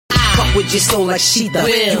fuck with your soul like she does.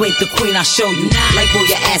 You ain't the queen, I'll show you. Like boy,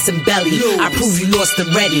 your ass and belly. I prove you lost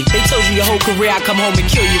already. They told you your whole career I come home and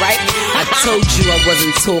kill you, right? I told you I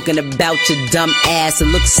wasn't talking about your dumb ass. It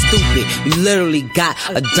looks stupid. You literally got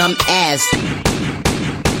a dumb ass.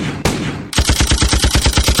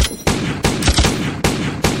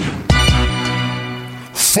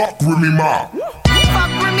 Fuck Remy Ma.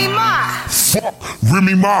 Fuck Remy Ma. Fuck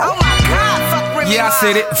Remy Ma. Oh my God, fuck Remy Ma. Yeah, I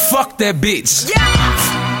said it. Fuck that bitch. Yeah.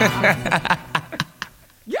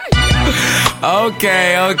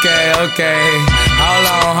 Okay.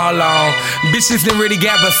 Hold on. Bitches didn't really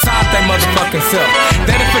get beside that motherfucking self.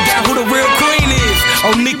 They done forgot who the real queen is.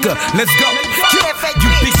 Oh, Nika, let's go. You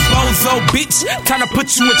big bozo bitch, tryna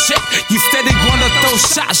put you in check. You steady wanna throw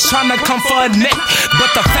shots, tryna come for a neck. But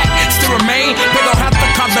the fact still remain, they gon' have to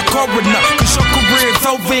call the coroner. Cause your career is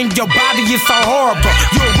over and your body is so horrible.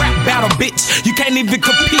 You a rap battle bitch, you can't even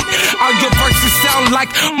compete. All your verses sound like,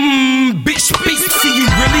 bitch speak. See you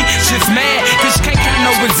really just mad, cause you can't count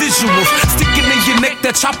no residuals. Sticking in your neck,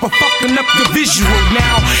 that chopper fucking up your visual.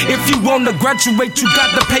 Now, if you wanna graduate, you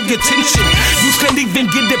gotta pay attention. You can't even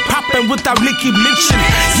get it poppin' without NICKI mention.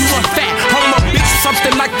 You a fat homo bitch,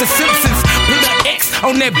 something like the Simpsons. Put an X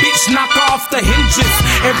on that bitch, knock off the hinges.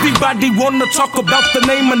 Everybody wanna talk about the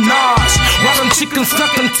name Minaj. Why them chickens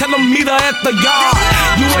stuck and tell them meet her at the yard?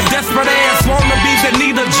 You a desperate ass wannabe that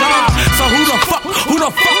need a job. So who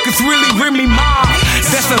the fuck is really Remy Ma?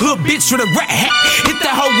 That's a hood bitch with a rat hat. Hit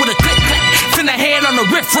that hoe with a click clack. Send a head on a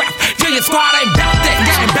riff rap. Yeah, your squad ain't bout that,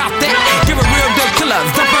 y'all ain't bout that. Give a real good killers,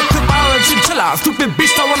 dump her to ball and chinchilla. Stupid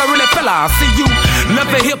bitch don't wanna really fill her. See you,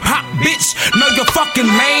 love a hip hop bitch, know you're fucking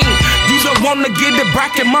lame. You don't wanna get the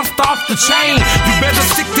bracket monster off the chain. You better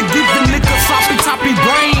stick to give the nigga sloppy toppy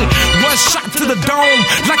brain. One shot to the dome,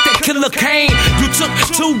 like that killer Kane. You took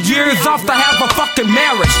 2 years off to have a fucking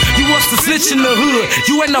marriage. You was to snitch in the hood,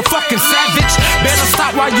 you ain't no fucking savage. Better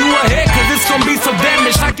stop while you ahead, cause it's gonna be some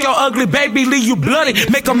damage. Like your ugly baby, leave you bloody,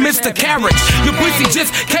 make a miss the carriage. Your pussy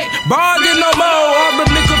just can't bargain no more. All the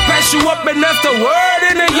niggas pass you up and that's the word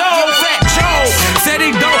in the yo. Fat Joe said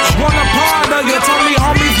he don't want a part of you. Told me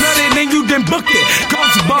homies nothing, then you done booked it.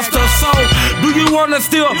 Ghostbuster, so do you wanna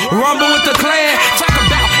still rumble with the clan? Talk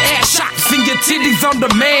about ass shots and your titties on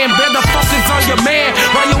demand. Better focus on your man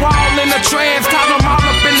while you all in the trance. Tie them all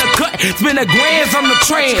up in the cut, spend the grands on the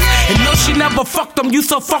trans. And no, she never fucked them, you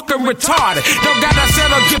so fucking retarded. Don't gotta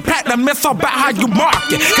settle, get platinum, it's all about how you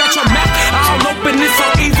market. Got your mouth all open, it's so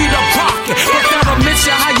easy to park it. But never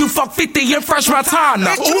mention how you fuck 50 in Fresh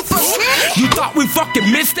Montana. You thought we fucking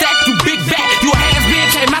missed that, you big back. You a has-been,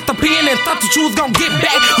 came out the pen and thought that you was gonna get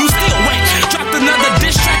back. You still wait, dropped another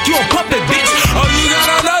diss track, you a puppet bitch. Oh, you got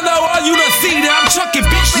another one, you done see that I'm chucking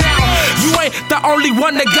bitch now. You ain't the only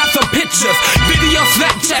one that got some pictures. Video,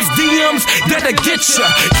 Snapchats, DMs, that'll get ya.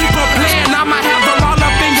 Keep on playing, I'ma have them all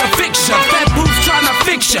up in your fiction. Fat boots tryna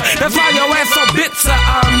fix ya, that's why your ass so bitter.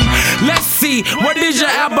 Let's see, where did your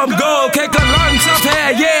album go? Cake a lunch up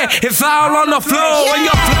here, yeah, it's all on the floor. And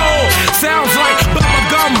your flow sounds like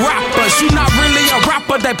bubblegum rappers. You not really a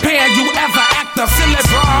rapper, they paying you as an actor. Silly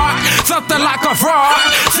broad, something like a fraud.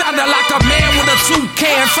 Sounded like a man with a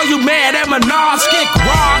toucan. So you mad at Minaj, kick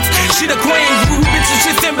rocks. She the queen, you bitches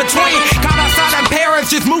just in between. Got outside them parents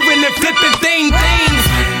just moving and flipping things.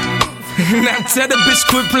 Now tell the bitch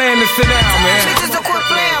quit playing and sit down, man.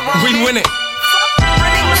 We win it.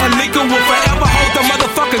 A nigga will forever hold the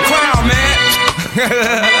motherfucking crown, man.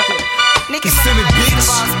 NICKI silly bitch.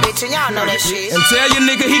 Bitch, and y'all know that shit. And tell your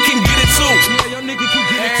nigga he can get it too.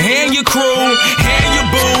 And your crew, and your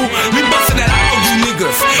boo. We bustin' at all you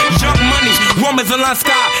niggas. Young Money, Woman's a line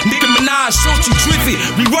sky. Nicki Minaj, shoot you Drizzy.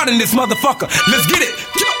 We running this motherfucker. Let's get it.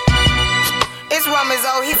 It's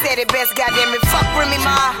Rumizzo, he said it best, goddamn it. Fuck Remy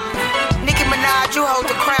Ma. Nicki Minaj, you hold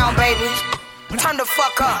the crown, baby. Turn the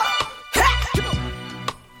fuck up.